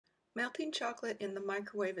Melting chocolate in the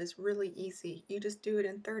microwave is really easy. You just do it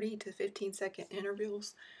in 30 to 15-second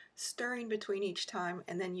intervals, stirring between each time,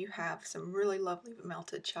 and then you have some really lovely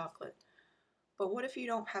melted chocolate. But what if you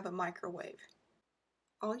don't have a microwave?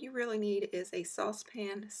 All you really need is a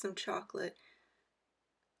saucepan, some chocolate,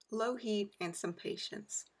 low heat, and some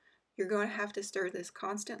patience. You're going to have to stir this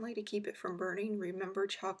constantly to keep it from burning. Remember,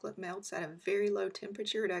 chocolate melts at a very low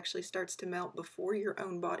temperature. It actually starts to melt before your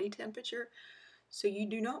own body temperature. So you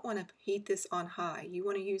do not want to heat this on high. You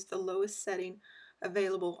want to use the lowest setting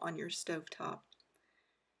available on your stovetop.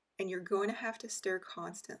 And you're going to have to stir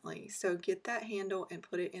constantly. So get that handle and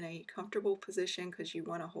put it in a comfortable position because you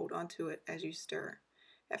want to hold on to it as you stir.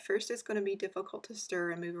 At first it's going to be difficult to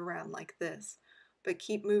stir and move around like this, but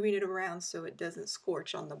keep moving it around so it doesn't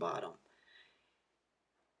scorch on the bottom.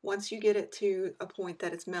 Once you get it to a point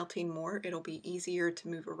that it's melting more, it'll be easier to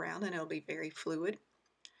move around and it'll be very fluid.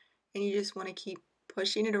 And you just want to keep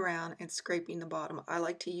pushing it around and scraping the bottom. I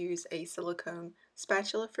like to use a silicone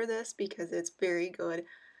spatula for this because it's very good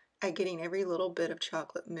at getting every little bit of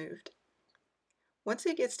chocolate moved. Once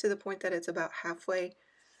it gets to the point that it's about halfway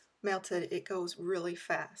melted, it goes really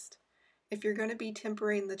fast. If you're going to be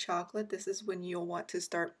tempering the chocolate, this is when you'll want to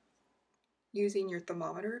start using your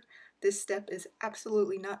thermometer. This step is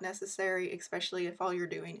absolutely not necessary, especially if all you're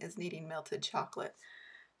doing is kneading melted chocolate.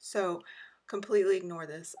 So completely ignore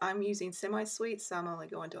this. I'm using semi-sweet, so I'm only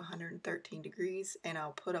going to 113 degrees, and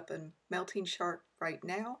I'll put up a melting chart right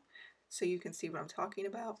now so you can see what I'm talking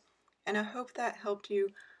about. And I hope that helped you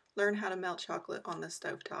learn how to melt chocolate on the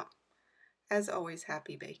stovetop. As always,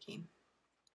 happy baking.